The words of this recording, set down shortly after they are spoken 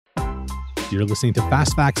You're listening to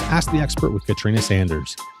Fast Facts Ask the Expert with Katrina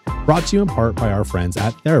Sanders, brought to you in part by our friends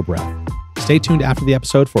at TheraBreath. Stay tuned after the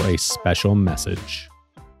episode for a special message.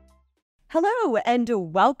 Hello, and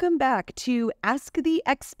welcome back to Ask the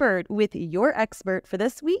Expert with your expert for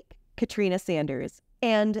this week, Katrina Sanders.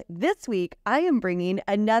 And this week, I am bringing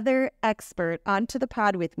another expert onto the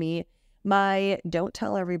pod with me, don't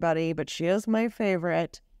tell everybody, but she is my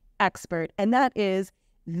favorite expert, and that is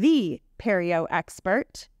the perio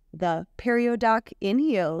expert, the perio doc in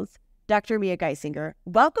heels, Dr. Mia Geisinger.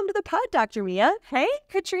 Welcome to the pod, Dr. Mia. Hey,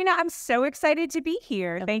 Katrina, I'm so excited to be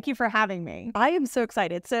here. Thank you for having me. I am so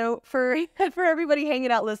excited. So for everybody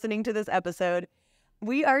hanging out listening to this episode,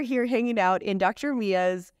 we are here hanging out in Dr.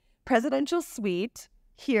 Mia's presidential suite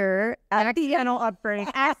here at the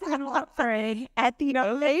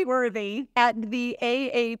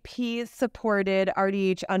AAP supported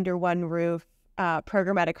RDH Under One Roof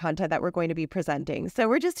programmatic content that we're going to be presenting. So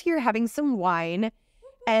we're just here having some wine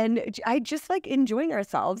and I just like enjoying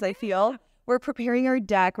ourselves. I feel we're preparing our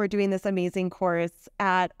deck. We're doing this amazing course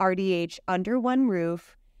at RDH Under One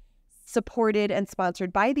Roof, supported and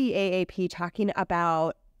sponsored by the AAP, talking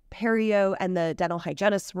about perio and the dental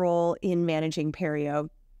hygienist's role in managing perio.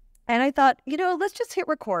 And I thought, let's just hit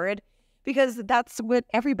record, because that's what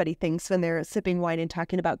everybody thinks when they're sipping wine and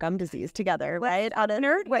talking about gum disease together, right? On a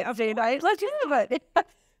nerd Wednesday night. Let's do it.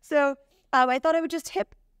 So I thought I would just hit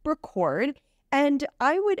record. And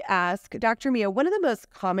I would ask Dr. Mia, one of the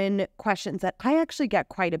most common questions that I actually get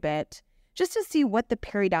quite a bit, just to see what the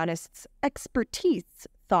periodontist's expertise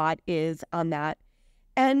thought is on that.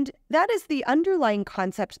 And that is the underlying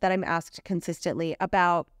concept that I'm asked consistently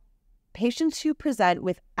about patients who present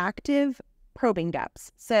with active probing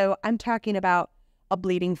depths. So I'm talking about a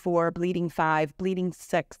bleeding 4, bleeding 5, bleeding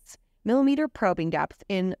 6 millimeter probing depth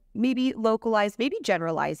in maybe localized, maybe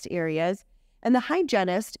generalized areas. And the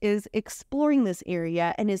hygienist is exploring this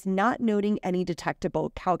area and is not noting any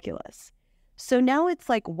detectable calculus. So now it's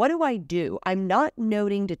like, what do I do? I'm not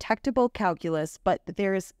noting detectable calculus, but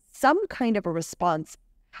there's some kind of a response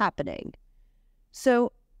happening.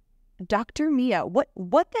 So Dr. Mia, what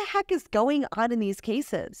the heck is going on in these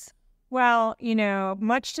cases? Well,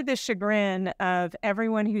 much to the chagrin of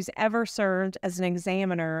everyone who's ever served as an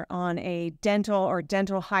examiner on a dental or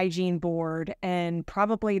dental hygiene board, and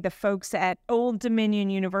probably the folks at Old Dominion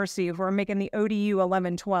University who are making the ODU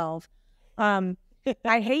 1112, I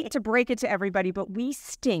hate to break it to everybody, but we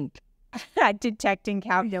stink at detecting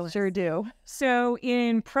calculus. Sure do. So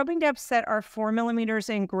in probing depths that are 4 millimeters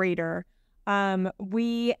and greater,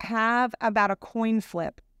 we have about a coin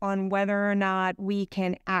flip on whether or not we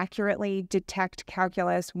can accurately detect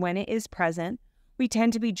calculus when it is present. We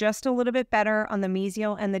tend to be just a little bit better on the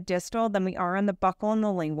mesial and the distal than we are on the buccal and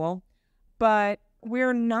the lingual, but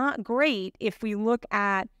we're not great if we look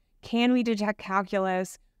at, can we detect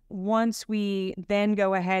calculus once we then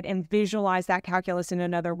go ahead and visualize that calculus in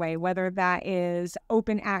another way, whether that is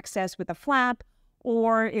open access with a flap,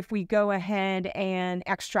 or if we go ahead and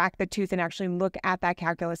extract the tooth and actually look at that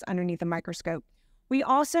calculus underneath a microscope. We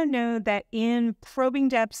also know that in probing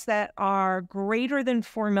depths that are greater than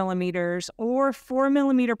 4 millimeters or 4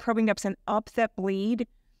 millimeter probing depths and up that bleed,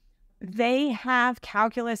 they have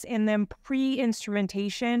calculus in them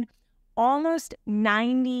pre-instrumentation almost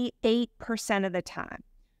 98% of the time.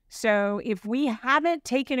 So if we haven't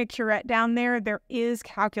taken a curette down there, there is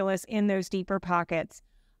calculus in those deeper pockets.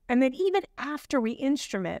 And then even after we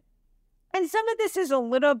instrument, and some of this is a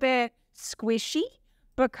little bit squishy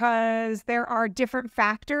because there are different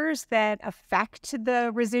factors that affect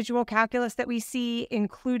the residual calculus that we see,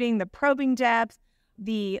 including the probing depth,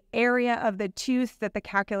 the area of the tooth that the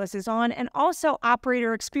calculus is on, and also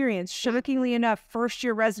operator experience. Shockingly enough,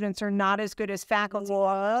 first-year residents are not as good as faculty.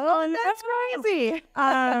 Whoa, that's crazy.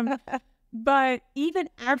 But even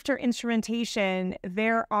after instrumentation,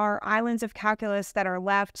 there are islands of calculus that are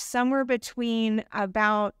left somewhere between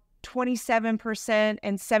about 27%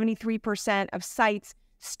 and 73% of sites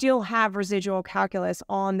still have residual calculus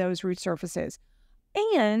on those root surfaces.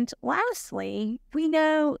 And lastly, we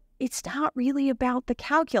know it's not really about the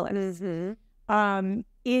calculus. Mm-hmm.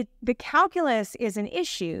 The calculus is an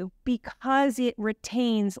issue because it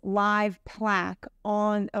retains live plaque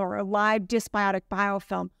on, or a live dysbiotic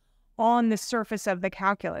biofilm on the surface of the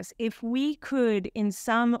calculus. If we could in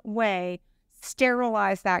some way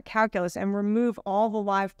sterilize that calculus and remove all the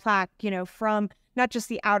live plaque, from not just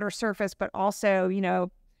the outer surface, but also,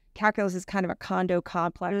 calculus is kind of a condo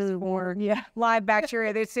complex for live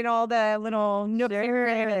bacteria that's in all the little nook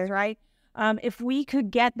areas, right? If we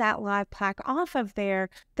could get that live plaque off of there,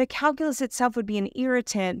 the calculus itself would be an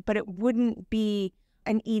irritant, but it wouldn't be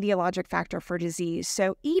an etiologic factor for disease.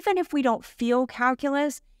 So even if we don't feel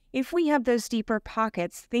calculus, if we have those deeper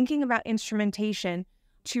pockets, thinking about instrumentation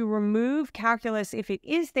to remove calculus if it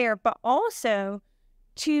is there, but also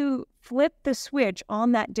to flip the switch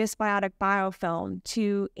on that dysbiotic biofilm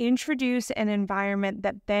to introduce an environment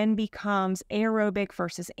that then becomes aerobic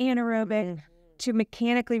versus anaerobic, to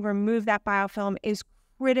mechanically remove that biofilm is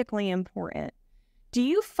critically important. Do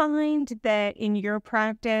you find that in your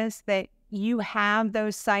practice that you have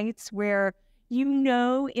those sites where you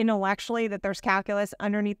know intellectually that there's calculus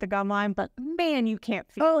underneath the gum line, but man, you can't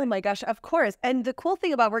feel Oh it? my gosh, of course. And the cool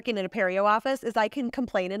thing about working in a perio office is I can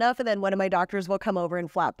complain enough and then one of my doctors will come over and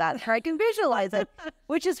flap that or I can visualize it,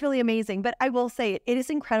 which is really amazing. But I will say it is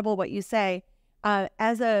incredible what you say.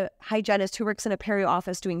 As a hygienist who works in a perio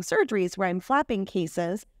office doing surgeries where I'm flapping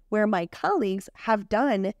cases where my colleagues have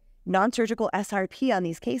done non-surgical SRP on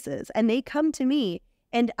these cases and they come to me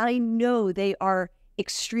and I know they are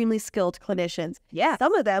extremely skilled clinicians. Yeah.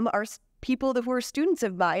 Some of them are people that were students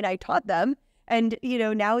of mine. I taught them and,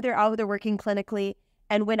 now they're out there working clinically.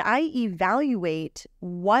 And when I evaluate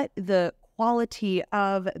what the quality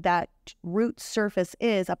of that root surface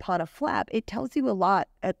is upon a flap, it tells you a lot.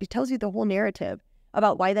 It tells you the whole narrative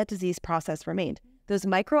about why that disease process remained. Those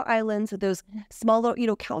microislands, those smaller,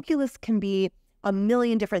 calculus can be a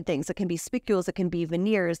million different things. It can be spicules, it can be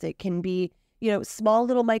veneers, it can be small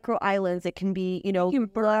little micro islands. It can be, You can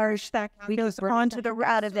brush that calculus onto the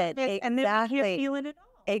out of it. surface, and then you can't feel it at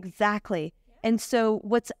all. Exactly. And so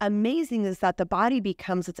what's amazing is that the body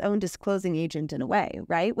becomes its own disclosing agent in a way,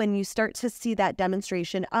 right? When you start to see that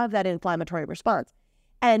demonstration of that inflammatory response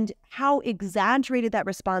and how exaggerated that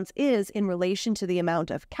response is in relation to the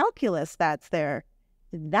amount of calculus that's there,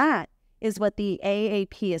 that is what the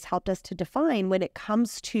AAP has helped us to define when it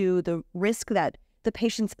comes to the risk that the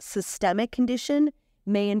patient's systemic condition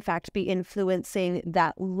may in fact be influencing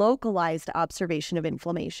that localized observation of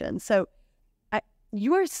inflammation. So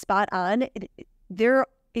you are spot on.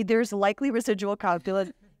 There's likely residual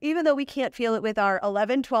calculus, even though we can't feel it with our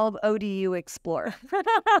 11-12 ODU Explore.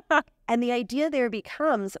 And the idea there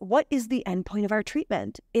becomes, what is the endpoint of our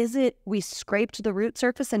treatment? Is it we scraped the root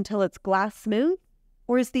surface until it's glass smooth?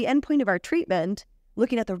 Or is the endpoint of our treatment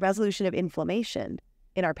looking at the resolution of inflammation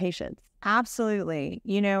in our patients? Absolutely.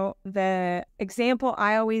 The example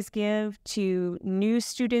I always give to new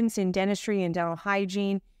students in dentistry and dental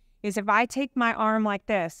hygiene is if I take my arm like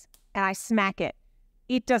this and I smack it,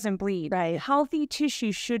 it doesn't bleed. Right. Healthy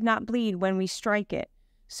tissue should not bleed when we strike it.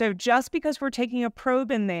 So just because we're taking a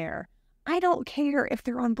probe in there, I don't care if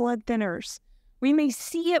they're on blood thinners. We may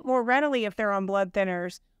see it more readily if they're on blood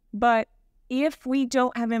thinners, but if we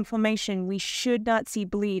don't have inflammation, we should not see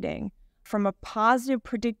bleeding. From a positive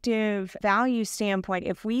predictive value standpoint,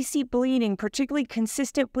 if we see bleeding, particularly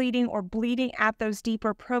consistent bleeding or bleeding at those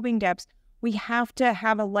deeper probing depths, we have to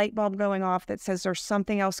have a light bulb going off that says there's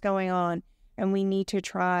something else going on and we need to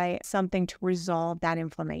try something to resolve that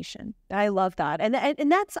inflammation. I love that.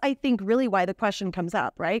 And that's, I think, really why the question comes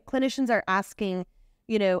up, right? Clinicians are asking,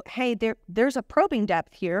 hey, there's a probing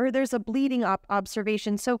depth here. There's a bleeding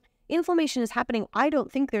observation. So inflammation is happening. I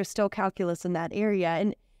don't think there's still calculus in that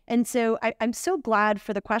area. And so I'm so glad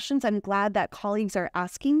for the questions. I'm glad that colleagues are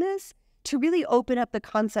asking this to really open up the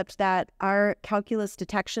concept that our calculus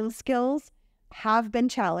detection skills have been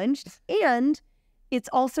challenged. And it's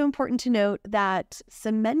also important to note that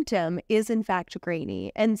cementum is in fact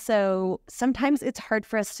grainy. And so sometimes it's hard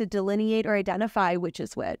for us to delineate or identify which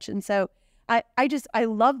is which. And so I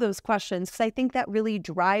love those questions because I think that really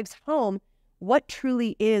drives home what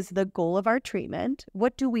truly is the goal of our treatment.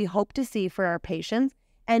 What do we hope to see for our patients?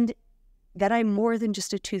 And that I'm more than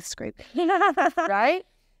just a tooth scrape, right?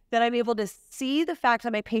 That I'm able to see the fact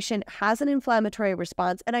that my patient has an inflammatory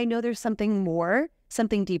response and I know there's something more,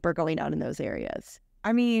 something deeper going on in those areas.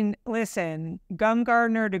 I mean, listen, gum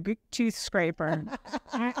gardener to tooth scraper.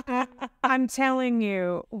 I'm telling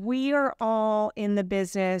you, we are all in the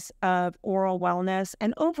business of oral wellness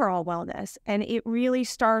and overall wellness. And it really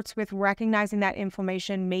starts with recognizing that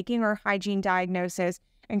inflammation, making our hygiene diagnosis,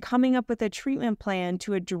 and coming up with a treatment plan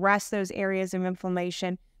to address those areas of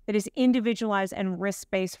inflammation that is individualized and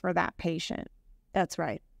risk-based for that patient. That's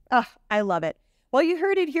right. Oh, I love it. Well, you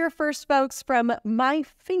heard it here first, folks, from my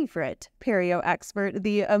favorite perio expert,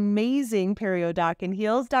 the amazing perio doc in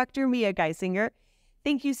heels, Dr. Mia Geisinger.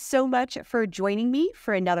 Thank you so much for joining me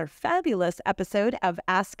for another fabulous episode of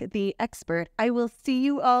Ask the Expert. I will see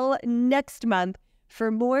you all next month for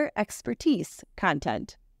more expertise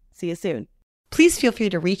content. See you soon. Please feel free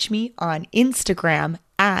to reach me on Instagram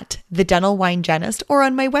at The Dental Wine Hygienist or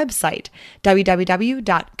on my website,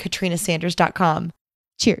 www.katrinasanders.com.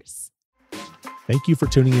 Cheers. Thank you for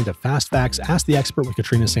tuning in to Fast Facts Ask the Expert with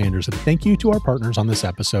Katrina Sanders, and thank you to our partners on this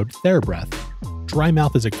episode, TheraBreath. Dry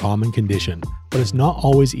mouth is a common condition, but it's not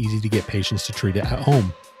always easy to get patients to treat it at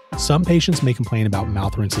home. Some patients may complain about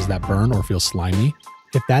mouth rinses that burn or feel slimy.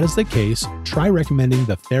 If that is the case, try recommending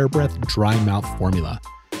the TheraBreath Dry Mouth Formula.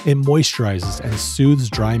 It moisturizes and soothes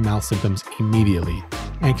dry mouth symptoms immediately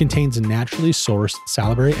and contains naturally sourced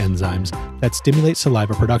salivary enzymes that stimulate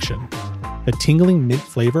saliva production. The tingling mint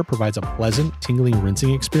flavor provides a pleasant, tingling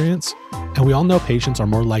rinsing experience, and we all know patients are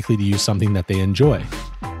more likely to use something that they enjoy.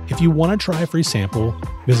 If you want to try a free sample,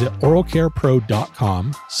 visit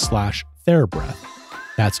oralcarepro.com/TheraBreath.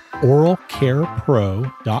 That's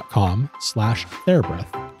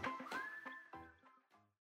oralcarepro.com/TheraBreath.